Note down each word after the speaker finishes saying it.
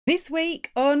This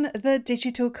week on the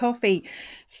Digital Coffee,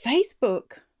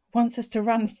 Facebook wants us to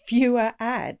run fewer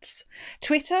ads.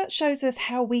 Twitter shows us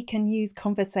how we can use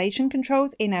conversation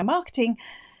controls in our marketing,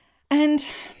 and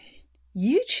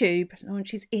YouTube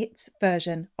launches its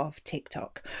version of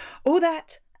TikTok. All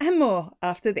that and more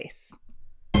after this.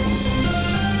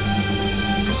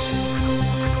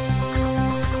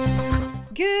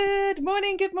 Good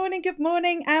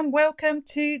morning, and welcome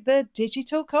to the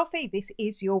Digital Coffee. This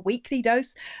is your weekly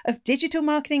dose of digital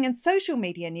marketing and social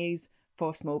media news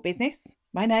for small business.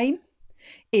 My name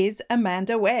is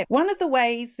Amanda Webb. One of the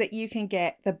ways that you can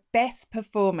get the best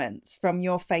performance from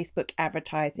your Facebook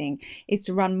advertising is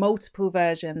to run multiple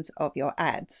versions of your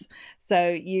ads. So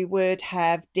you would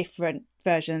have different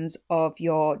versions of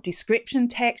your description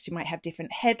text, you might have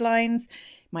different headlines,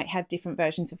 you might have different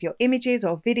versions of your images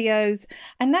or videos,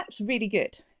 and that's really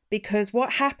good because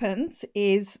what happens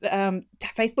is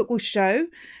Facebook will show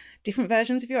different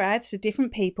versions of your ads to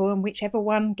different people, and whichever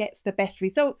one gets the best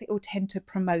results, it will tend to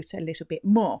promote a little bit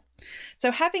more.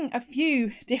 So having a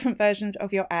few different versions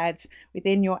of your ads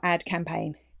within your ad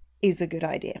campaign is a good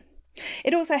idea.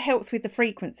 It also helps with the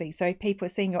frequency. So if people are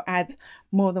seeing your ads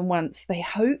more than once, they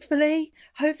hopefully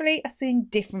are seeing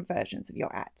different versions of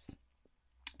your ads.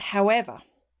 However,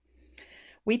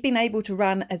 we've been able to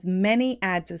run as many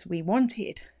ads as we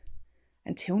wanted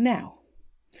until now.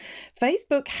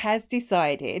 Facebook has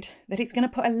decided that it's going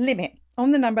to put a limit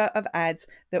on the number of ads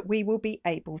that we will be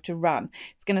able to run.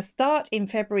 It's going to start in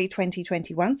February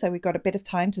 2021, so we've got a bit of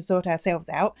time to sort ourselves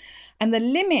out. And the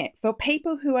limit for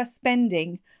people who are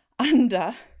spending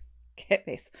under, get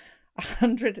this,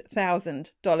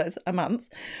 $100,000 a month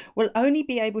will only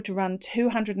be able to run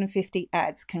 250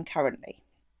 ads concurrently.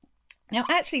 Now,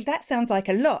 actually, that sounds like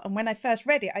a lot. And when I first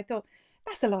read it, I thought,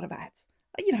 that's a lot of ads.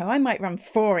 You know, I might run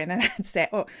 4 in an ad set,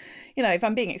 or, you know, if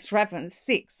I'm being extravagant,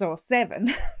 6 or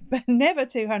 7, but never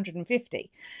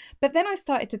 250. But then I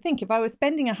started to think if I was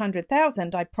spending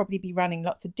 100,000, I'd probably be running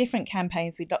lots of different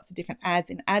campaigns with lots of different ads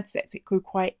in ad sets. It could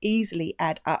quite easily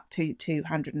add up to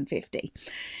 250.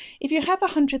 If you have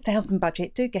 100,000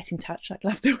 budget, do get in touch. I'd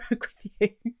love to work with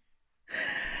you.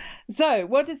 So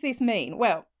what does this mean?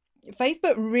 Well,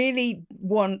 Facebook really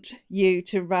want you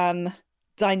to run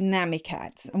dynamic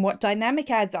ads. And what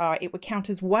dynamic ads are, it would count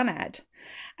as one ad.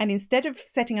 And instead of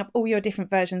setting up all your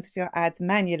different versions of your ads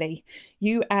manually,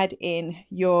 you add in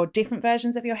your different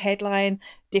versions of your headline,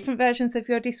 different versions of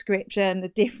your description, the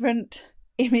different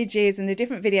images and the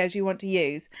different videos you want to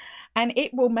use. And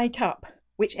it will make up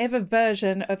whichever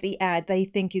version of the ad they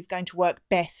think is going to work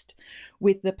best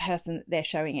with the person that they're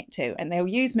showing it to. And they'll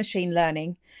use machine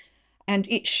learning, and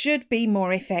it should be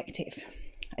more effective.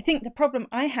 I think the problem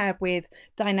I have with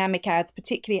dynamic ads,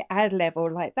 particularly at ad level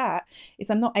like that, is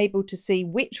I'm not able to see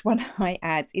which one of my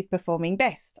ads is performing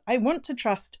best. I want to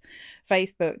trust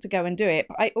Facebook to go and do it,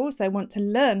 but I also want to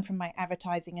learn from my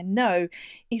advertising and know,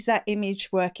 is that image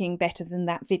working better than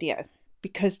that video?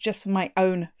 Because just for my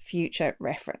own future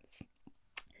reference.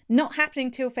 Not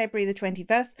happening till February the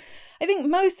 21st. I think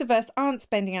most of us aren't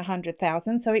spending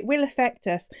 100,000, so it will affect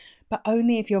us, but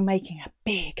only if you're making a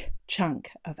big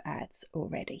chunk of ads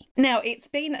already. Now, it's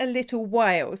been a little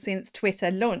while since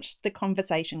Twitter launched the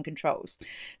conversation controls.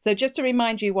 So just to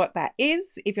remind you what that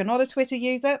is, if you're not a Twitter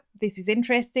user, this is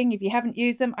interesting. If you haven't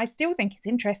used them, I still think it's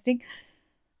interesting.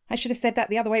 I should have said that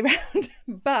the other way around,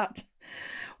 but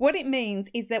what it means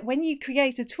is that when you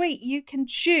create a tweet, you can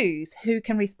choose who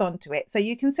can respond to it. So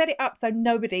you can set it up so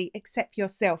nobody except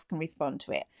yourself can respond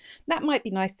to it. That might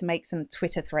be nice to make some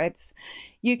Twitter threads.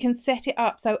 You can set it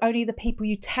up so only the people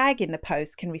you tag in the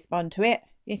post can respond to it.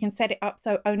 You can set it up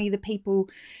so only the people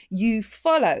you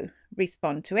follow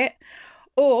respond to it.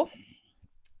 Or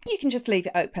you can just leave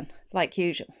it open like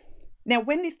usual. Now,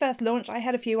 when this first launched, I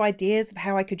had a few ideas of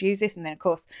how I could use this, and then, of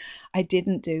course, I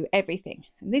didn't do everything.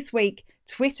 And this week,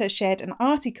 Twitter shared an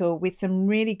article with some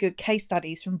really good case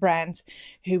studies from brands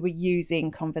who were using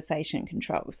conversation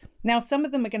controls. Now, some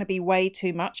of them are going to be way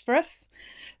too much for us,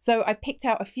 so I picked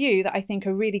out a few that I think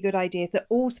are really good ideas that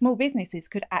all small businesses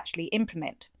could actually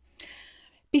implement.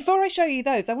 Before I show you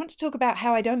those, I want to talk about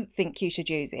how I don't think you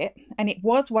should use it, and it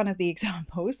was one of the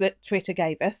examples that Twitter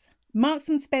gave us. Marks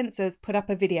and Spencer's put up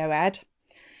a video ad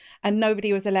and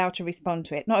nobody was allowed to respond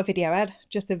to it. Not a video ad,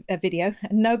 just a video,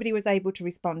 and nobody was able to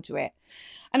respond to it.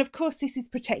 And of course, this is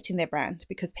protecting their brand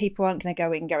because people aren't going to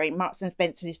go in going, Marks and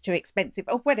Spencer's is too expensive,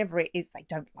 or whatever it is they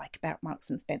don't like about Marks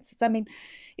and Spencer's. I mean,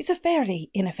 it's a fairly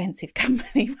inoffensive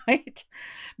company, right?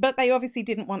 But they obviously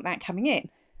didn't want that coming in.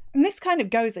 And this kind of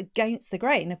goes against the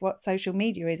grain of what social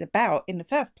media is about in the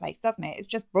first place, doesn't it? It's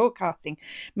just broadcasting.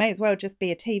 May as well just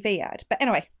be a TV ad. But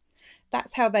anyway,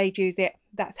 That's how they'd use it.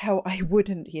 That's how I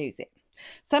wouldn't use it.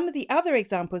 Some of the other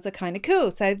examples are kind of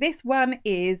cool. So this one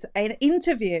is an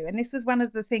interview, and this was one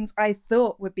of the things I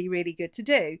thought would be really good to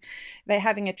do. They're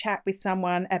having a chat with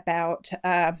someone about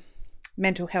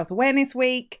Mental Health Awareness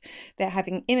Week. They're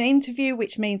having an interview,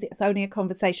 which means it's only a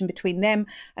conversation between them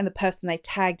and the person they've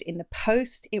tagged in the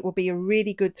post. It will be a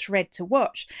really good thread to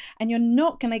watch, and you're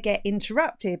not going to get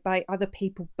interrupted by other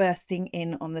people bursting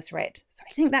in on the thread. So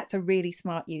I think that's a really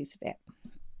smart use of it.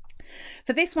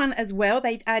 For this one as well,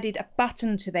 they've added a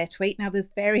button to their tweet. Now, there's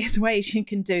various ways you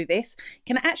can do this.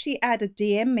 You can actually add a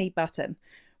DM me button,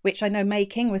 which I know May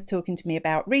King was talking to me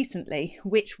about recently,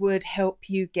 which would help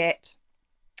you get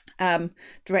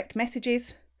direct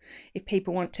messages if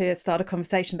people want to start a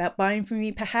conversation about buying from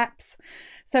you, perhaps.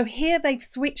 So here they've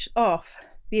switched off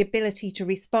the ability to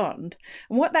respond.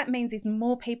 And what that means is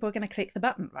more people are going to click the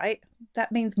button, right?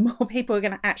 That means more people are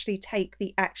going to actually take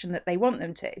the action that they want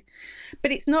them to.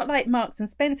 But it's not like Marks and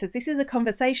Spencer's. This is a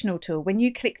conversational tool. When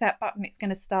you click that button, it's going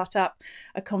to start up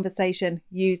a conversation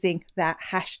using that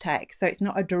hashtag. So it's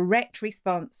not a direct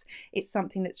response. It's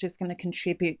something that's just going to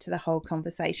contribute to the whole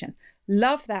conversation.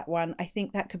 Love that one. I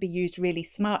think that could be used really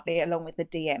smartly along with the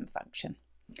DM function.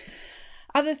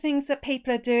 Other things that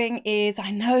people are doing is,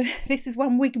 I know this is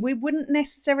one we wouldn't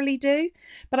necessarily do,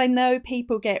 but I know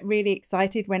people get really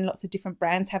excited when lots of different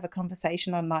brands have a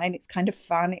conversation online. It's kind of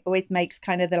fun. It always makes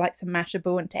kind of the likes of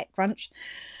Mashable and TechCrunch.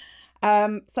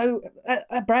 So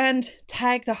a brand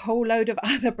tagged a whole load of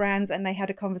other brands and they had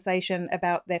a conversation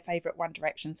about their favourite One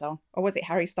Direction song. Or was it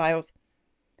Harry Styles?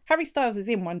 Harry Styles is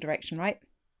in One Direction, right?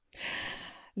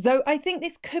 So I think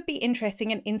this could be interesting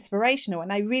and inspirational.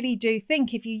 And I really do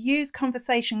think if you use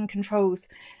conversation controls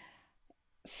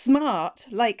smart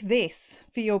like this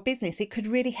for your business, it could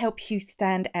really help you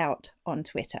stand out on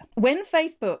Twitter. When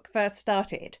Facebook first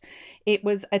started, it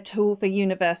was a tool for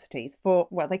universities, for,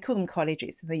 well, they call them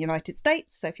colleges in the United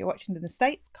States. So if you're watching in the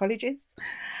States, colleges.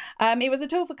 It was a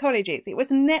tool for colleges. It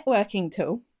was a networking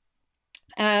tool.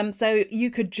 So you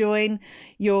could join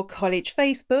your college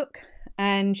Facebook,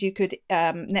 and you could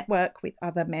network with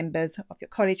other members of your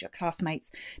college, your classmates,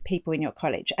 people in your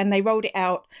college. And they rolled it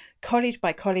out college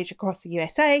by college across the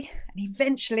USA. And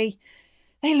eventually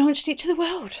they launched it to the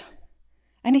world.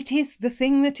 And it is the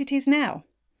thing that it is now.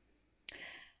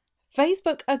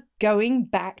 Facebook are going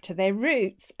back to their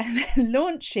roots and they're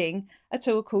launching a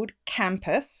tool called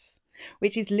Campus,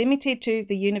 which is limited to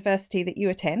the university that you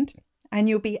attend. And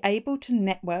you'll be able to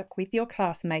network with your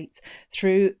classmates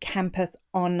through Campus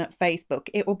on Facebook.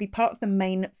 It will be part of the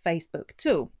main Facebook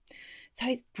tool. So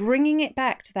it's bringing it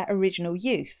back to that original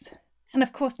use. And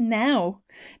of course, now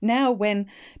when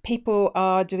people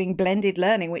are doing blended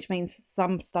learning, which means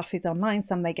some stuff is online,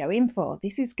 some they go in for,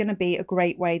 this is going to be a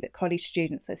great way that college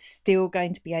students are still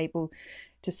going to be able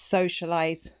to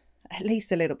socialize at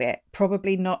least a little bit,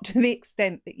 probably not to the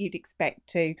extent that you'd expect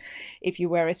to if you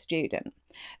were a student.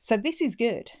 So this is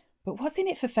good, but what's in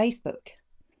it for Facebook?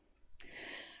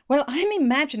 Well, I'm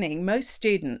imagining most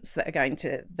students that are going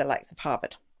to the likes of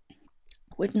Harvard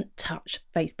wouldn't touch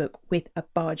Facebook with a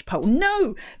barge pole.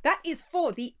 No, that is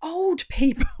for the old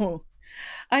people.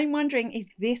 I'm wondering if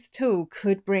this tool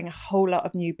could bring a whole lot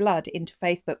of new blood into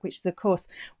Facebook, which is, of course,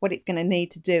 what it's going to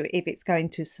need to do if it's going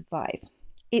to survive.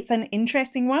 It's an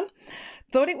interesting one.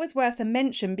 Thought it was worth a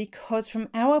mention because from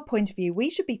our point of view, we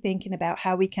should be thinking about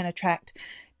how we can attract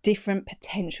different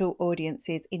potential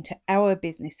audiences into our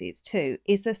businesses too.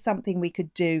 Is there something we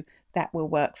could do that will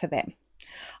work for them?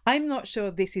 I'm not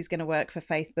sure this is going to work for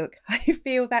Facebook. I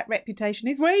feel that reputation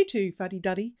is way too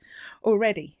fuddy-duddy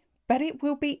already, but it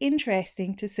will be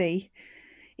interesting to see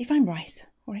if I'm right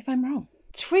or if I'm wrong.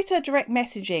 Twitter direct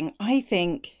messaging, I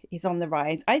think, is on the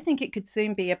rise. I think it could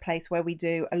soon be a place where we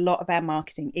do a lot of our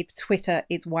marketing if Twitter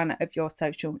is one of your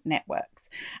social networks.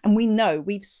 And we know,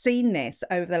 we've seen this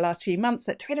over the last few months,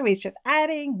 that Twitter is just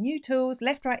adding new tools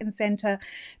left, right and centre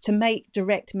to make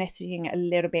direct messaging a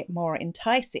little bit more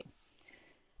enticing.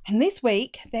 And this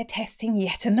week, they're testing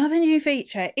yet another new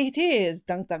feature. It is,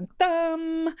 dun dun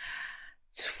dun,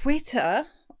 Twitter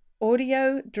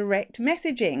audio direct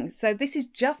messaging. So this is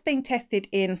just being tested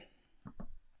in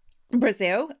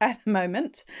Brazil at the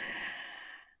moment.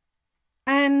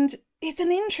 And it's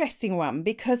an interesting one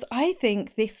because I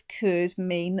think this could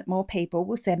mean that more people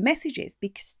will send messages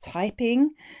because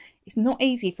typing is not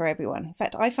easy for everyone. In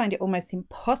fact, I find it almost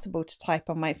impossible to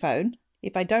type on my phone.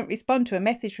 If I don't respond to a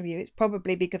message from you, it's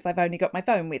probably because I've only got my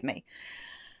phone with me.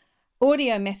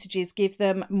 Audio messages give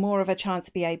them more of a chance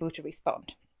to be able to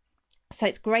respond. So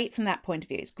it's great from that point of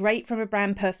view. It's great from a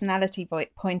brand personality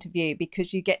point of view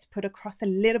because you get to put across a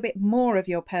little bit more of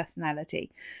your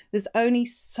personality. There's only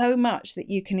so much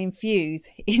that you can infuse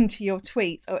into your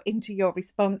tweets or into your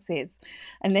responses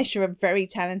unless you're a very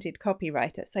talented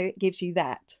copywriter. So it gives you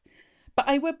that. But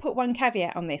I would put one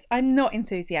caveat on this. I'm not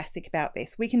enthusiastic about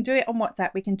this. We can do it on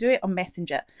WhatsApp. We can do it on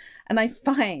Messenger. And I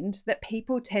find that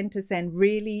people tend to send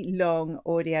really long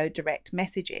audio direct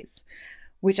messages,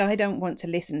 which I don't want to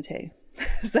listen to.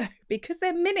 So because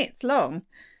they're minutes long,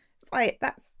 it's like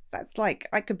that's like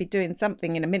I could be doing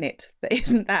something in a minute that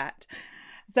isn't that.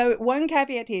 So one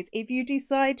caveat is if you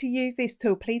decide to use this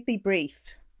tool, please be brief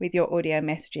with your audio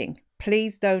messaging.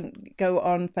 Please don't go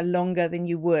on for longer than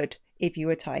you would if you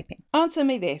were typing. Answer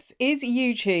me this, is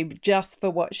YouTube just for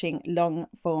watching long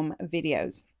form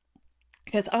videos?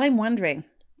 Because I'm wondering,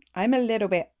 I'm a little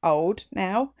bit old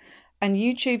now, and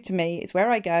YouTube to me is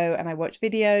where I go and I watch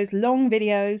videos, long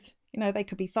videos. You know, they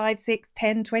could be 5, 6,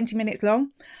 10, 20 minutes long.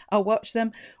 I'll watch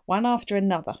them one after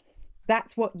another.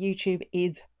 That's what YouTube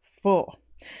is for.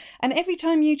 And every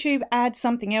time YouTube adds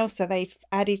something else, so they've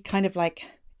added kind of like,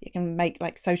 you can make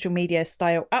like social media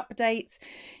style updates.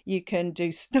 You can do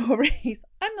stories.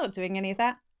 I'm not doing any of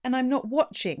that, and I'm not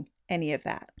watching any of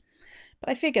that. But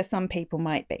I figure some people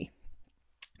might be.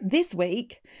 This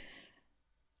week,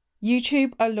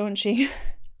 YouTube are launching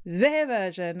their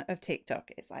version of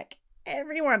TikTok. It's like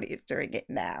everyone is doing it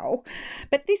now,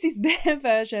 but this is their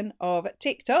version of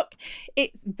TikTok.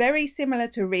 It's very similar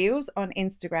to Reels on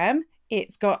Instagram.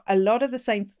 It's got a lot of the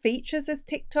same features as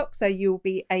TikTok. So you'll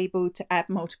be able to add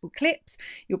multiple clips.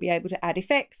 You'll be able to add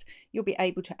effects. You'll be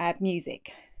able to add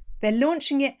music. They're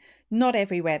launching it not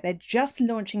everywhere. They're just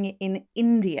launching it in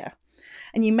India.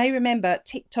 And you may remember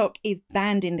TikTok is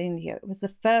banned in India. It was the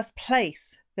first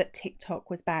place that TikTok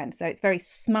was banned. So it's very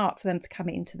smart for them to come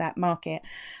into that market.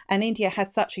 And India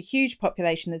has such a huge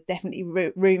population. There's definitely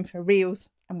room for Reels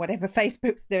and whatever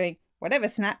Facebook's doing, whatever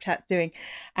Snapchat's doing,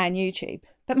 and YouTube.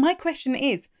 But my question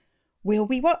is, will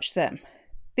we watch them?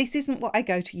 This isn't what I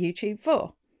go to YouTube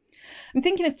for. I'm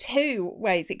thinking of two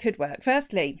ways it could work.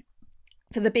 Firstly,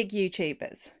 for the big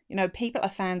YouTubers, you know, people are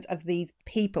fans of these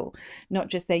people, not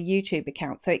just their YouTube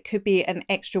account. So it could be an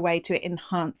extra way to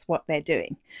enhance what they're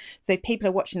doing. So if people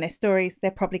are watching their stories,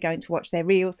 they're probably going to watch their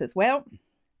Reels as well.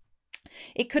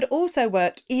 It could also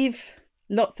work if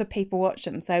lots of people watch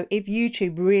them. So if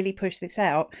YouTube really push this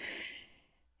out,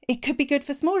 it could be good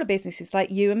for smaller businesses like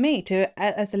you and me to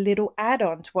as a little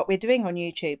add-on to what we're doing on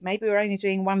YouTube. Maybe we're only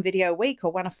doing one video a week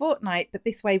or one a fortnight, but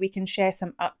this way we can share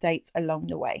some updates along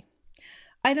the way.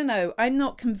 I don't know. I'm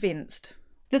not convinced.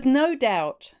 There's no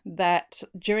doubt that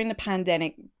during the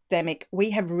pandemic,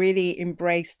 we have really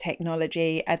embraced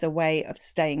technology as a way of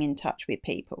staying in touch with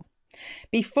people.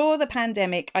 Before the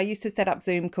pandemic, I used to set up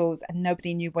Zoom calls and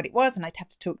nobody knew what it was, and I'd have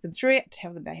to talk them through it,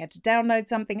 tell them they had to download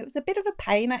something. It was a bit of a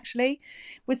pain, actually.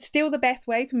 It was still the best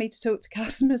way for me to talk to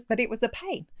customers, but it was a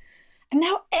pain. And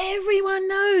now everyone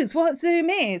knows what Zoom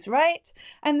is, right?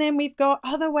 And then we've got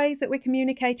other ways that we're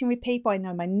communicating with people. I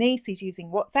know my niece is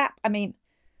using WhatsApp. I mean,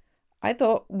 I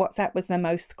thought WhatsApp was the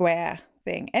most square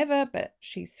thing ever, but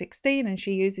she's 16 and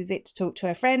she uses it to talk to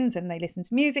her friends and they listen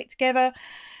to music together.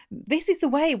 This is the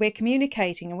way we're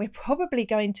communicating, and we're probably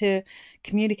going to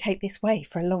communicate this way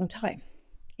for a long time.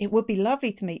 It would be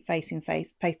lovely to meet face to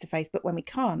face, but when we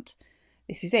can't,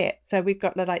 this is it. So we've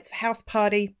got the likes of House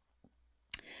Party.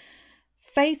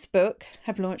 Facebook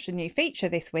have launched a new feature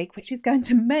this week, which is going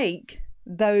to make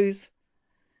those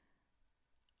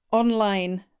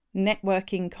online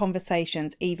networking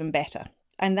conversations even better.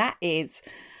 And that is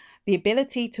the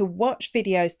ability to watch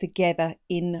videos together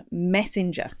in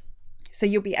Messenger. So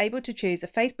you'll be able to choose a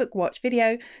Facebook watch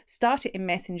video, start it in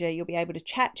Messenger. You'll be able to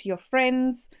chat to your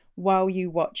friends while you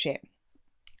watch it,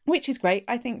 which is great.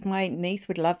 I think my niece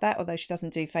would love that, although she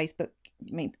doesn't do Facebook.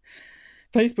 I mean,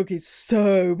 Facebook is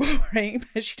so boring,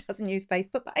 but she doesn't use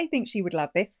Facebook, but I think she would love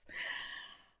this.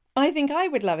 I think I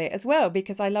would love it as well,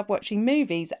 because I love watching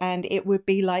movies, and it would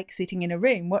be like sitting in a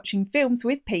room watching films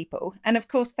with people. And of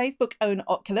course, Facebook own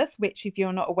Oculus, which, if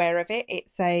you're not aware of it,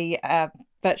 it's a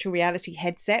virtual reality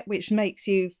headset, which makes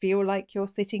you feel like you're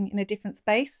sitting in a different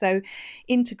space. So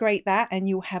integrate that and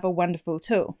you'll have a wonderful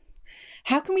tool.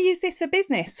 How can we use this for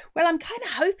business? Well, I'm kind of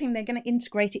hoping they're going to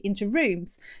integrate it into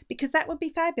Rooms, because that would be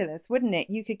fabulous, wouldn't it?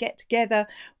 You could get together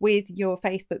with your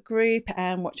Facebook group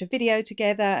and watch a video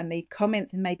together and leave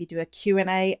comments and maybe do a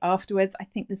Q&A afterwards. I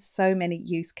think there's so many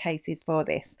use cases for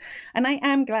this. And I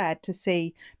am glad to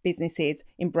see businesses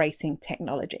embracing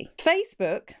technology.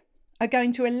 Facebook are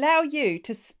going to allow you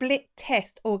to split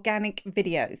test organic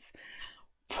videos.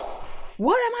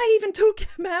 What am I even talking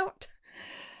about?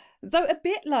 So a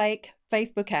bit like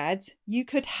Facebook ads, you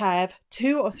could have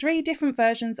 2 or 3 different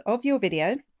versions of your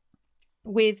video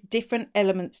with different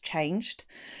elements changed,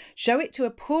 show it to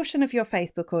a portion of your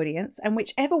Facebook audience, and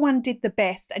whichever one did the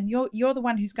best, and you're the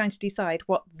one who's going to decide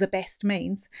what the best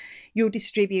means, you'll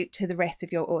distribute to the rest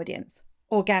of your audience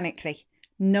organically,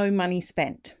 no money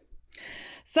spent.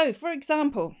 So, for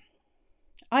example,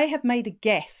 I have made a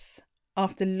guess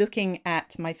after looking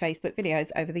at my Facebook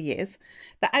videos over the years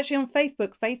that actually on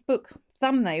Facebook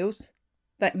thumbnails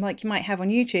that like you might have on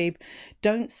YouTube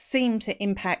don't seem to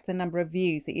impact the number of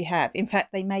views that you have. In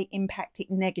fact, they may impact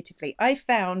it negatively. I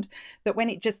found that when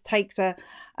it just takes a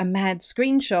mad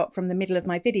screenshot from the middle of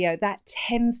my video, that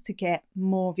tends to get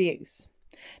more views.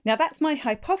 Now that's my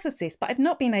hypothesis, but I've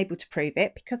not been able to prove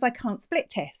it because I can't split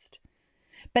test.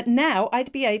 But now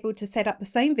I'd be able to set up the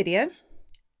same video,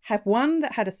 have one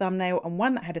that had a thumbnail and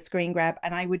one that had a screen grab,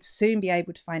 and I would soon be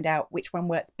able to find out which one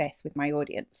works best with my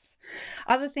audience.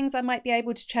 Other things I might be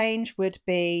able to change would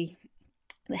be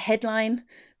the headline,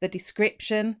 the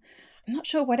description. I'm not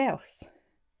sure what else,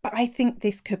 but I think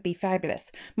this could be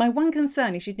fabulous. My one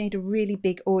concern is you'd need a really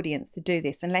big audience to do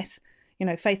this, unless, you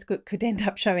know, Facebook could end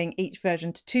up showing each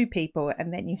version to 2 people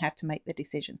and then you have to make the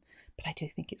decision. But I do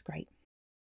think it's great.